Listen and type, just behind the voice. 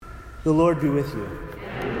The Lord be with you.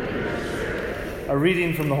 A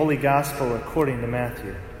reading from the Holy Gospel according to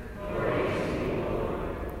Matthew.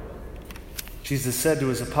 Jesus said to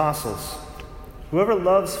his apostles, "Whoever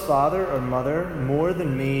loves father or mother more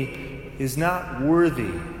than me is not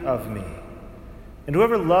worthy of me. And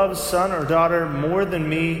whoever loves son or daughter more than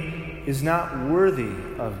me is not worthy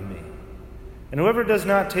of me. And whoever does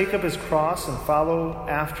not take up his cross and follow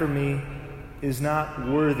after me is not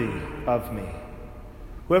worthy of me.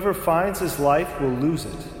 Whoever finds his life will lose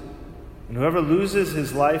it, and whoever loses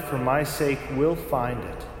his life for my sake will find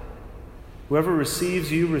it. Whoever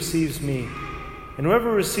receives you receives me, and whoever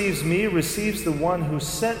receives me receives the one who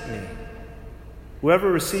sent me. Whoever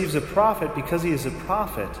receives a prophet because he is a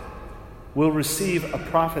prophet will receive a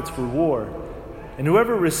prophet's reward, and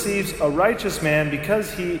whoever receives a righteous man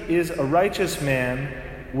because he is a righteous man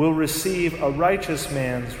will receive a righteous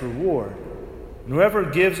man's reward. And whoever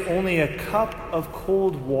gives only a cup of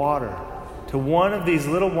cold water to one of these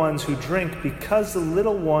little ones who drink because the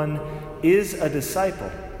little one is a disciple,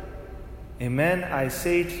 amen, I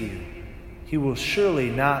say to you, he will surely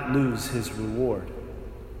not lose his reward."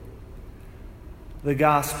 The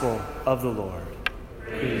Gospel of the Lord.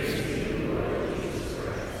 Praise to you, Lord Jesus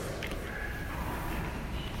Christ.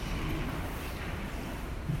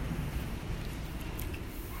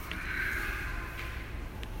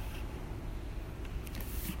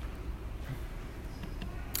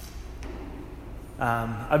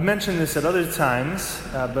 I've mentioned this at other times,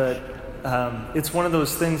 but it's one of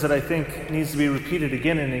those things that I think needs to be repeated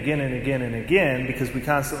again and again and again and again because we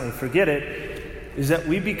constantly forget it, is that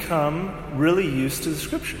we become really used to the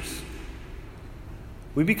Scriptures.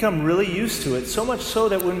 We become really used to it, so much so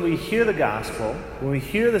that when we hear the Gospel, when we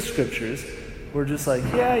hear the Scriptures, we're just like,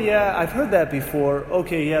 yeah, I've heard that before.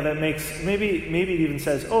 Okay, yeah, that makes, maybe it even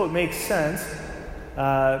says, oh, it makes sense.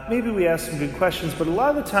 Maybe we ask some good questions, but a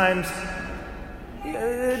lot of the times,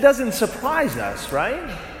 it doesn't surprise us, right?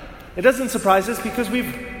 It doesn't surprise us because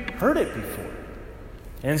we've heard it before.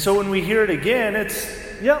 And so when we hear it again, it's,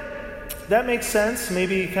 yep, that makes sense.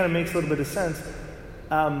 Maybe it kind of makes a little bit of sense.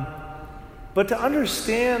 But to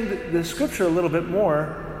understand the Scripture a little bit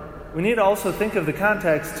more, we need to also think of the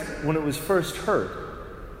context when it was first heard.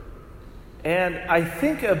 And I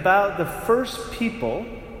think about the first people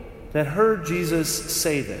that heard Jesus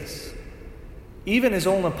say this, even his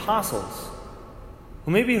own apostles, who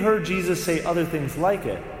maybe heard Jesus say other things like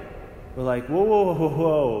it. We're like, whoa,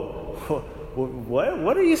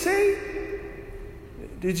 what are you saying?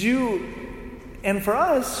 And for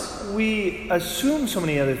us, we assume so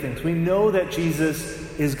many other things. We know that Jesus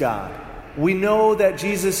is God. We know that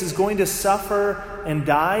Jesus is going to suffer and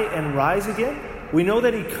die and rise again. We know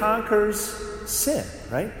that he conquers sin,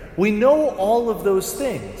 right? We know all of those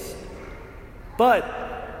things. But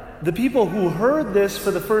the people who heard this for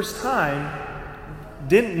the first time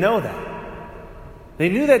didn't know that. They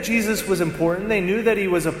knew that Jesus was important. They knew that he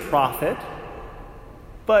was a prophet,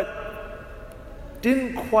 but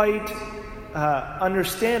didn't quite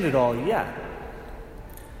understand it all yet.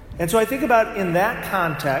 And so I think about, in that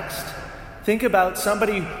context, think about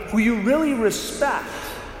somebody who you really respect,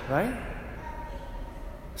 right?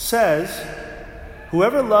 Says,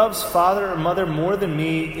 "Whoever loves father or mother more than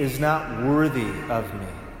me is not worthy of me."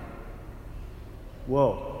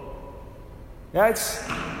 Whoa. That's,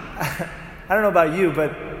 I don't know about you,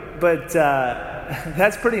 but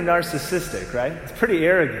that's pretty narcissistic, right? It's pretty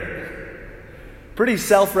arrogant. Pretty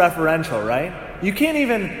self-referential, right? You've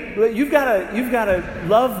got to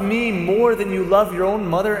love me more than you love your own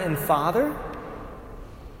mother and father?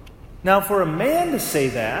 Now, for a man to say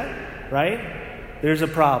that, right, there's a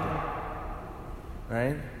problem,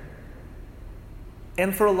 right?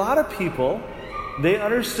 And for a lot of people, they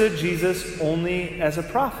understood Jesus only as a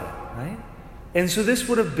prophet, right? And so this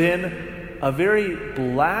would have been a very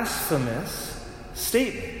blasphemous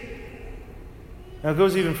statement. Now it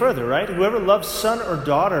goes even further, right? "Whoever loves son or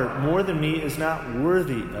daughter more than me is not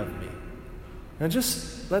worthy of me." Now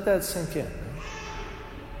just let that sink in. Right?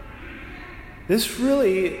 This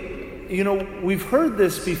really, we've heard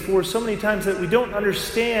this before so many times that we don't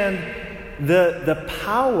understand the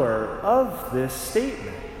power of this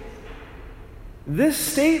statement. This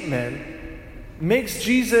statement makes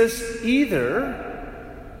Jesus either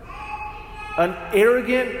an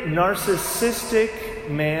arrogant, narcissistic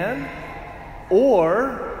man,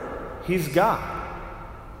 or he's God.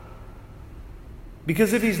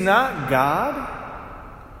 Because if he's not God,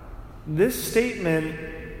 this statement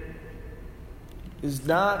is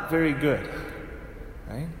not very good,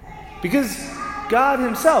 right? Because God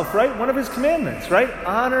himself, right? One of his commandments, right?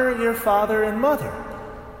 Honor your father and mother.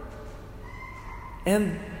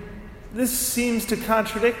 And this seems to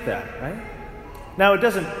contradict that, right? Now, it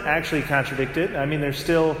doesn't actually contradict it. I mean, there's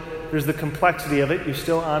the complexity of it. You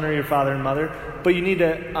still honor your father and mother, but you need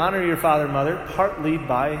to honor your father and mother partly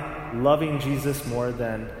by loving Jesus more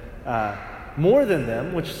than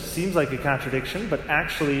them, which seems like a contradiction, but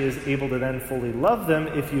actually is able to then fully love them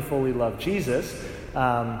if you fully love Jesus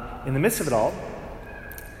in the midst of it all.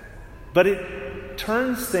 But it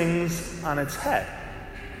turns things on its head.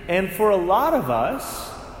 And for a lot of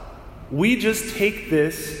us, we just take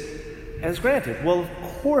this as granted. Well, of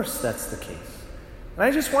course that's the case. And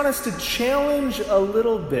I just want us to challenge a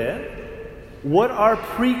little bit what our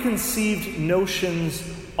preconceived notions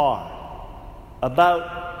are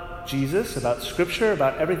about Jesus, about Scripture,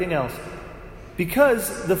 about everything else.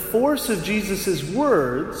 Because the force of Jesus'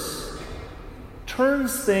 words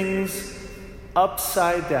turns things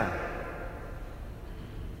upside down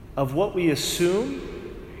of what we assume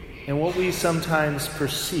and what we sometimes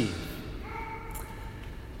perceive.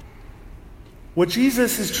 What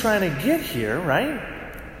Jesus is trying to get here, right,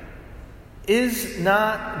 is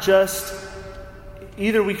not just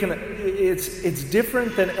it's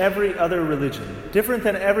different than every other religion, different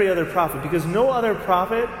than every other prophet, because no other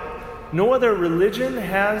prophet, no other religion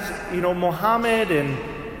has, Muhammad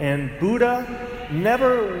and Buddha,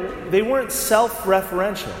 they weren't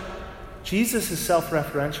self-referential. Jesus is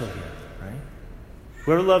self-referential here.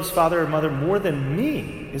 Whoever loves father or mother more than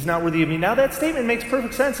me is not worthy of me. Now that statement makes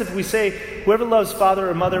perfect sense if we say whoever loves father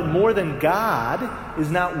or mother more than God is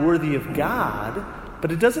not worthy of God,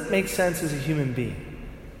 but it doesn't make sense as a human being.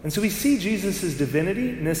 And so we see Jesus'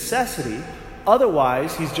 divinity, necessity,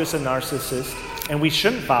 otherwise he's just a narcissist and we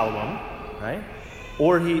shouldn't follow him, right?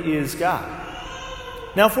 Or he is God.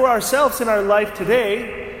 Now for ourselves in our life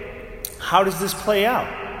today, how does this play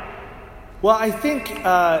out? Well, I think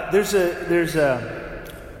there's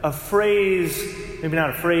a phrase, maybe not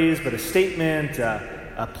a phrase, but a statement,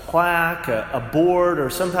 a plaque, a board, or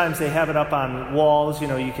sometimes they have it up on walls. You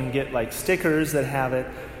can get like stickers that have it.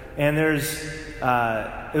 And there's,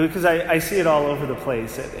 because I see it all over the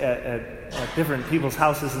place at different people's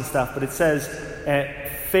houses and stuff, but it says,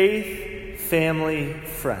 faith, family,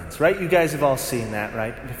 friends, right? You guys have all seen that,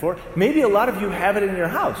 right, before? Maybe a lot of you have it in your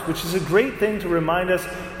house, which is a great thing to remind us.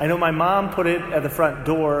 I know my mom put it at the front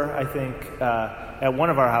door, I think, at one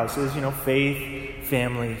of our houses, faith,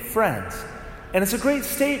 family, friends. And it's a great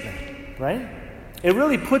statement, right? It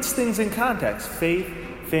really puts things in context. Faith,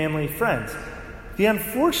 family, friends. The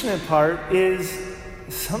unfortunate part is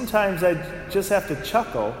sometimes I just have to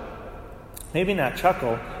chuckle. Maybe not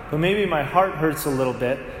chuckle, but maybe my heart hurts a little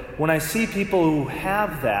bit when I see people who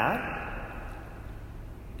have that,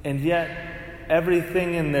 and yet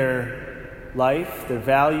everything in their life, their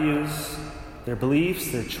values, their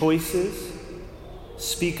beliefs, their choices,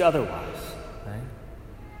 speak otherwise. Right?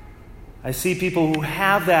 I see people who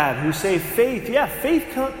have that, who say faith. Yeah,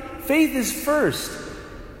 faith is first.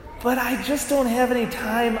 But I just don't have any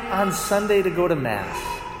time on Sunday to go to Mass.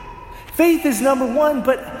 Faith is number one,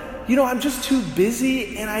 but I'm just too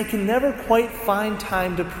busy and I can never quite find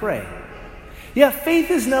time to pray. Yeah, faith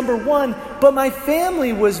is number one, but my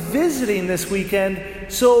family was visiting this weekend,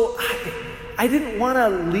 so I didn't want to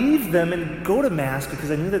leave them and go to Mass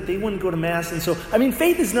because I knew that they wouldn't go to Mass. And so,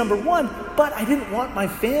 faith is number one, but I didn't want my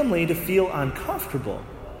family to feel uncomfortable.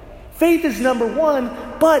 Faith is number one,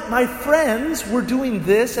 but my friends were doing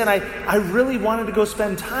this, and I really wanted to go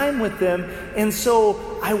spend time with them, and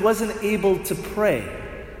so I wasn't able to pray.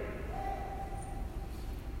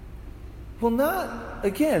 Well,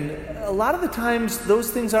 a lot of the times those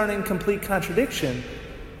things aren't in complete contradiction,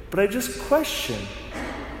 but I just question,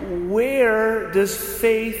 where does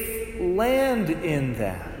faith land in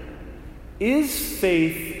that? Is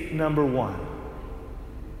faith number one?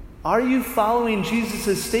 Are you following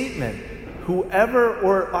Jesus' statement, whoever,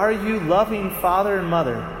 or are you loving father and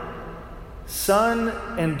mother, son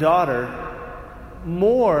and daughter,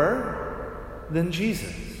 more than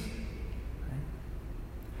Jesus?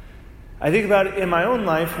 I think about it in my own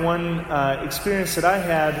life. One experience that I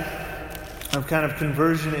had of kind of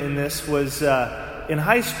conversion in this was in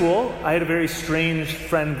high school. I had a very strange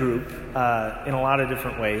friend group in a lot of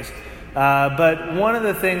different ways. But one of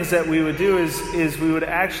the things that we would do is we would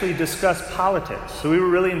actually discuss politics. So we were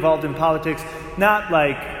really involved in politics, not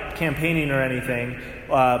like campaigning or anything,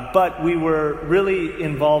 but we were really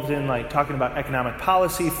involved in like talking about economic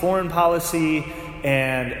policy, foreign policy,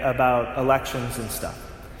 and about elections and stuff.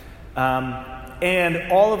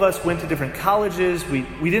 And all of us went to different colleges.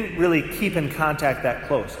 We didn't really keep in contact that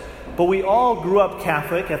close. But we all grew up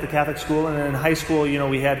Catholic at the Catholic school, and then in high school,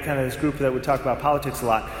 we had kind of this group that would talk about politics a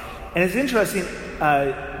lot. And it's interesting,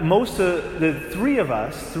 most of the three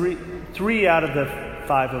 3 out of the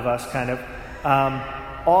 5 of us kind of,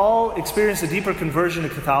 all experienced a deeper conversion to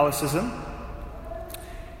Catholicism.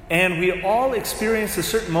 And we all experienced a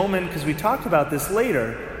certain moment, because we talked about this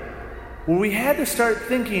later, where we had to start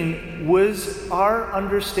thinking, was our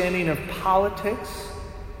understanding of politics,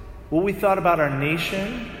 what we thought about our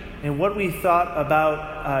nation, and what we thought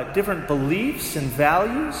about different beliefs and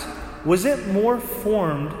values, was it more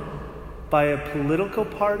formed by a political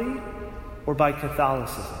party or by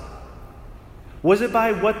Catholicism? Was it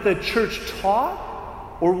by what the church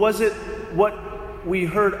taught, or was it what we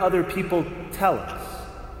heard other people tell us?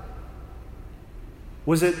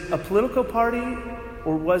 Was it a political party,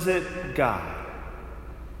 or was it God?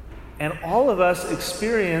 And all of us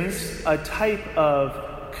experienced a type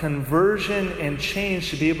of conversion and change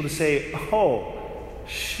to be able to say, oh,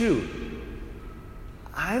 shoot,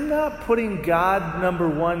 I'm not putting God number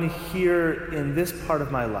one here in this part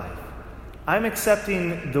of my life. I'm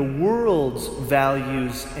accepting the world's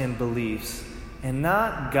values and beliefs and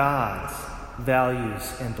not God's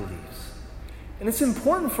values and beliefs. And it's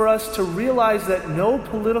important for us to realize that no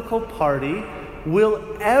political party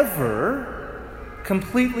will ever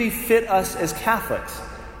completely fit us as Catholics.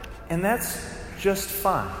 And that's just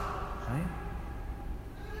fine, right?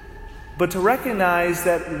 But to recognize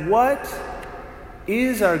that what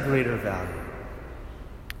is our greater value?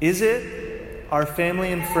 Is it our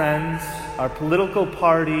family and friends, our political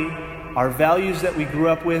party, our values that we grew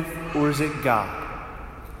up with, or is it God?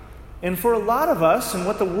 And for a lot of us, and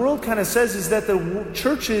what the world kind of says is that the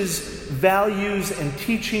church's values and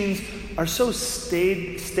teachings are so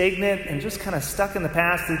stagnant and just kind of stuck in the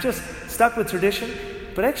past. They're just stuck with tradition.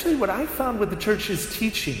 But actually what I found with the church's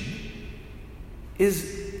teaching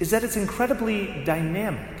is that it's incredibly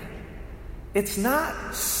dynamic. It's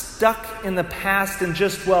not stuck in the past and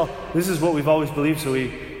just, well, this is what we've always believed, so we,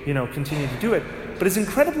 continue to do it. But it's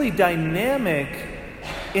incredibly dynamic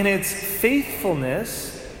in its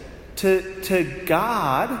faithfulness to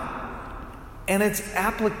God and its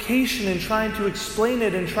application in trying to explain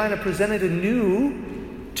it and trying to present it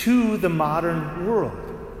anew to the modern world.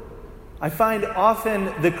 I find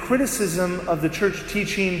often the criticism of the church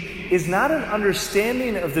teaching is not an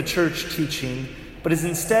understanding of the church teaching, but is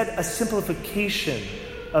instead a simplification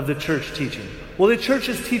of the church teaching. Well, the church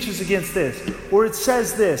teaches against this, or it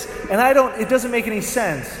says this, and it doesn't make any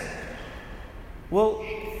sense. Well,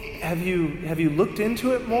 have you looked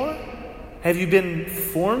into it more? Have you been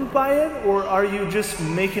formed by it, or are you just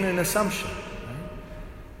making an assumption?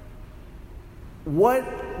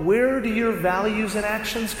 Where do your values and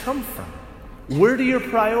actions come from? Where do your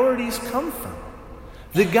priorities come from?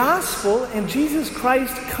 The gospel and Jesus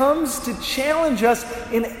Christ comes to challenge us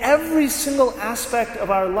in every single aspect of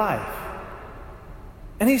our life.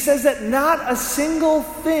 And he says that not a single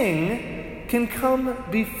thing can come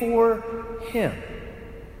before him.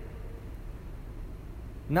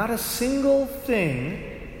 Not a single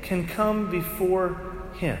thing can come before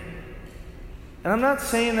him. And I'm not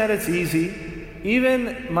saying that it's easy.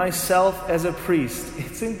 Even myself as a priest,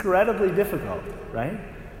 it's incredibly difficult, right?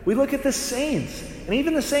 We look at the saints, and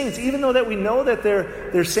even the saints, even though that we know that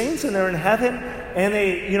they're saints and they're in heaven and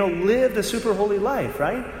they, live the super holy life,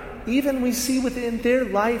 right? Even we see within their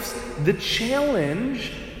lives the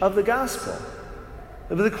challenge of the gospel.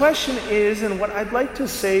 But the question is, and what I'd like to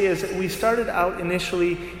say is that we started out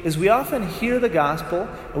initially, is we often hear the gospel,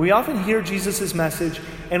 and we often hear Jesus' message,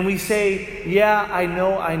 and we say, yeah, I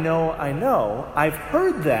know, I've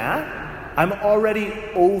heard that, I'm already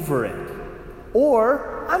over it.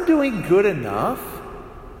 Or, I'm doing good enough.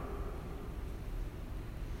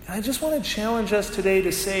 And I just want to challenge us today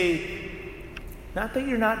to say, not that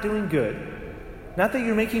you're not doing good, not that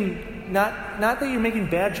you're making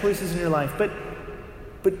bad choices in your life, but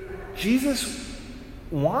Jesus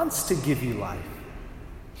wants to give you life.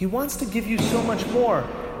 He wants to give you so much more.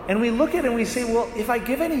 And we look at it and we say, well, if I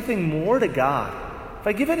give anything more to God, if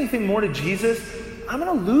I give anything more to Jesus, I'm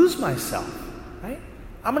going to lose myself, right?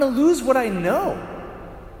 I'm going to lose what I know.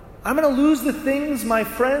 I'm going to lose the things, my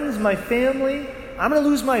friends, my family. I'm going to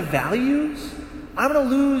lose my values. I'm going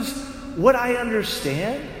to lose what I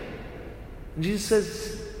understand. And Jesus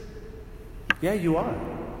says, yeah, you are.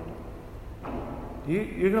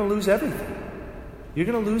 You're going to lose everything. You're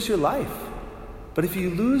going to lose your life. But if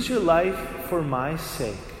you lose your life for my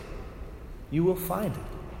sake, you will find it.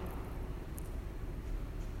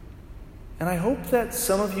 And I hope that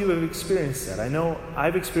some of you have experienced that. I know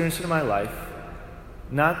I've experienced it in my life.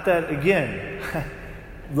 Not that, again,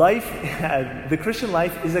 the Christian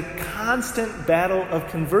life is a constant battle of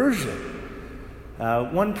conversion.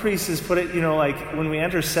 One priest has put it, like when we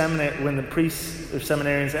enter seminary, when the priests or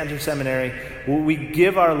seminarians enter seminary, we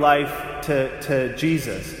give our life to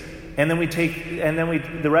Jesus, and then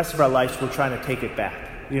the rest of our lives we're trying to take it back.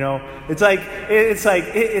 It's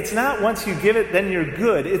not once you give it, then you're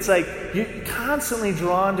good. It's like you're constantly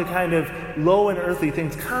drawn to kind of low and earthly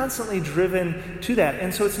things, constantly driven to that.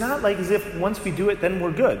 And so it's not like as if once we do it, then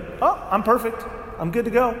we're good. Oh, I'm perfect. I'm good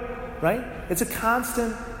to go, right? It's a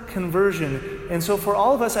constant conversion. And so for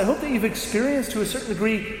all of us, I hope that you've experienced to a certain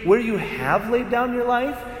degree where you have laid down your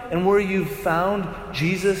life and where you've found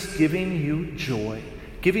Jesus giving you joy,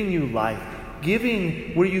 giving you life,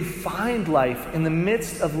 giving where you find life in the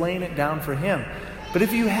midst of laying it down for Him. But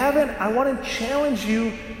if you haven't, I want to challenge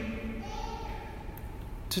you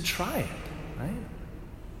to try it, right?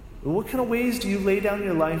 What kind of ways do you lay down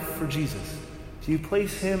your life for Jesus? Do you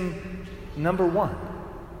place Him number one?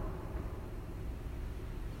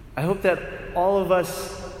 I hope that all of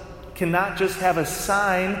us can not just have a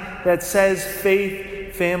sign that says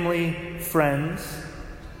faith, family, friends,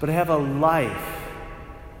 but have a life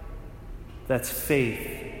that's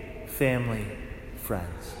faith, family,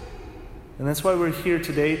 friends. And that's why we're here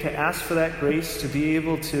today, to ask for that grace, to be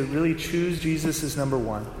able to really choose Jesus as number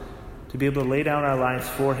one, to be able to lay down our lives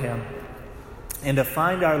for Him, and to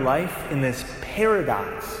find our life in this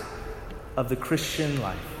paradox of the Christian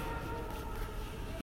life.